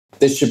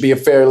This should be a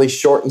fairly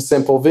short and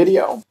simple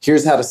video.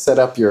 Here's how to set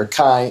up your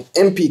Akai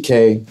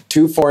MPK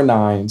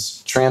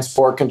 249's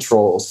transport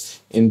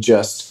controls in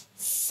just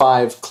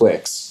 5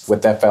 clicks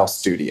with FL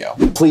Studio.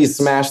 Please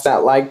smash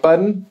that like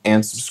button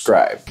and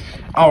subscribe.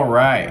 All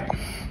right,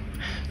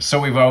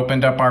 so we've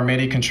opened up our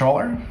MIDI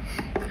controller.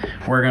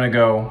 We're gonna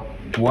go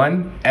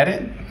 1,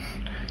 edit.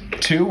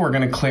 2, we're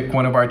gonna click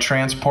one of our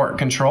transport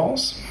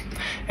controls.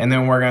 And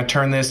then we're gonna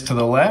turn this to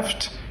the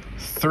left.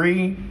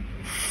 3,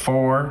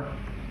 4,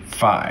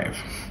 5.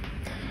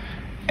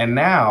 And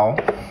now,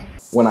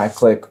 when I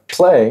click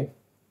play,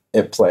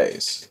 it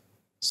plays.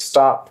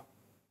 Stop,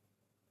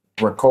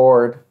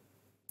 record,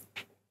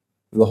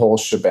 the whole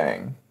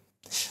shebang.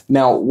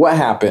 Now, what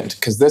happened?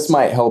 Because this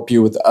might help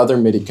you with other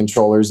MIDI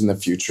controllers in the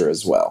future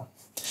as well.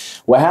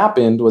 What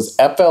happened was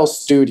FL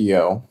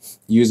Studio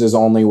uses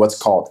only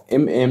what's called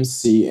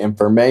MMC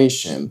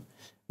information.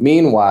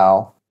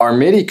 Meanwhile, our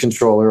MIDI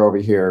controller over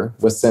here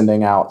was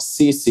sending out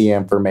CC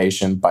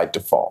information by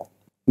default.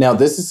 Now,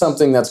 this is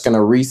something that's going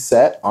to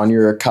reset on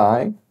your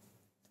Akai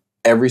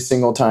every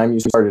single time you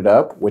start it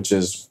up, which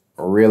is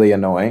really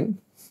annoying.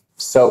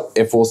 So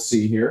if we'll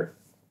see here,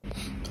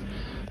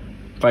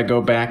 if I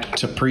go back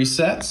to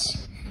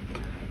presets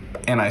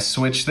and I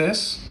switch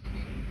this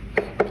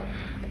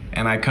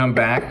and I come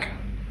back,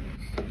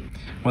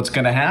 what's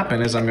going to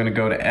happen is I'm going to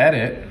go to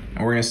edit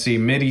and we're going to see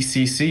MIDI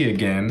CC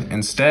again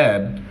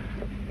instead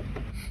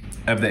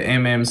of the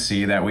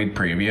MMC that we'd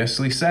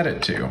previously set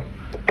it to,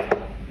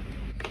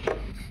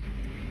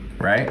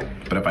 right?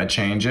 But if I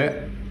change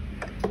it,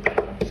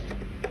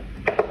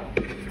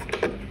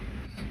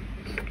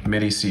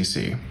 MIDI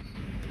CC.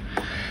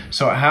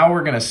 So how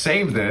we're gonna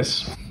save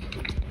this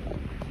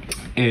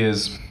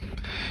is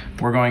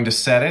we're going to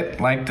set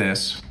it like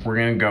this. We're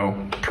gonna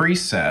go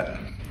preset.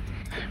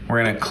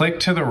 We're gonna click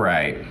to the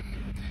right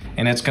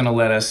and it's gonna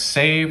let us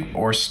save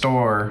or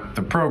store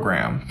the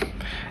program.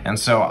 And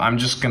so I'm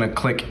just gonna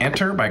click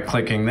enter by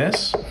clicking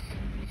this.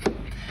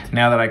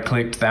 Now that I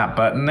clicked that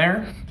button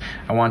there,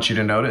 I want you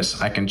to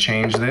notice I can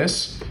change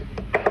this,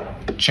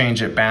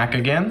 change it back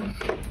again.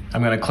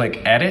 I'm gonna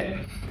click edit.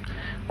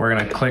 We're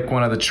gonna click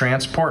one of the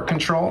transport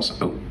controls.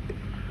 Oh,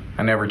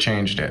 I never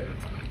changed it.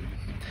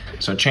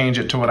 So change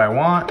it to what I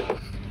want,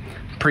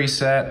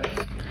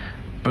 preset,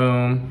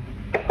 boom,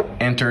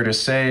 enter to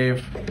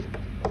save,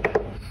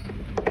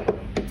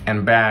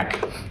 and back,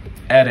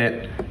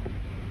 edit,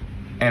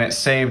 and it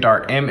saved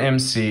our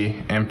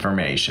MMC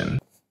information.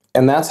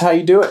 And that's how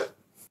you do it.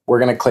 We're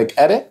going to click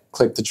edit,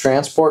 click the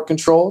transport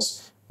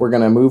controls. We're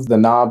going to move the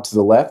knob to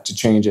the left to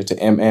change it to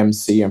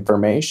MMC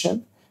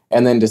information.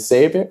 And then to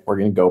save it, we're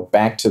going to go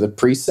back to the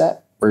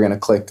preset. We're going to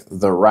click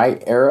the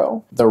right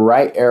arrow. The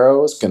right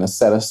arrow is going to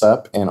set us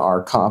up in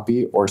our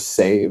copy or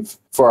save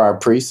for our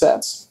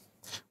presets.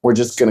 We're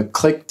just going to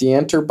click the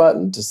enter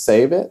button to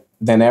save it.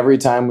 Then every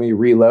time we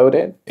reload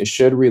it, it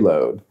should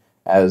reload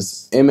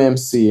as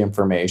MMC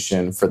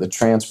information for the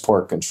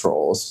transport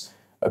controls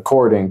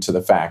according to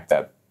the fact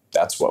that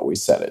that's what we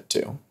set it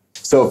to.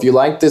 So if you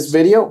like this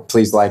video,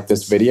 please like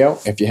this video.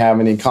 If you have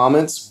any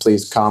comments,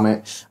 please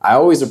comment. I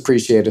always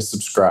appreciate a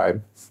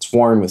subscribe. It's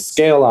Warren with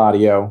Scale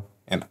Audio,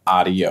 and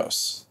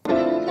adios.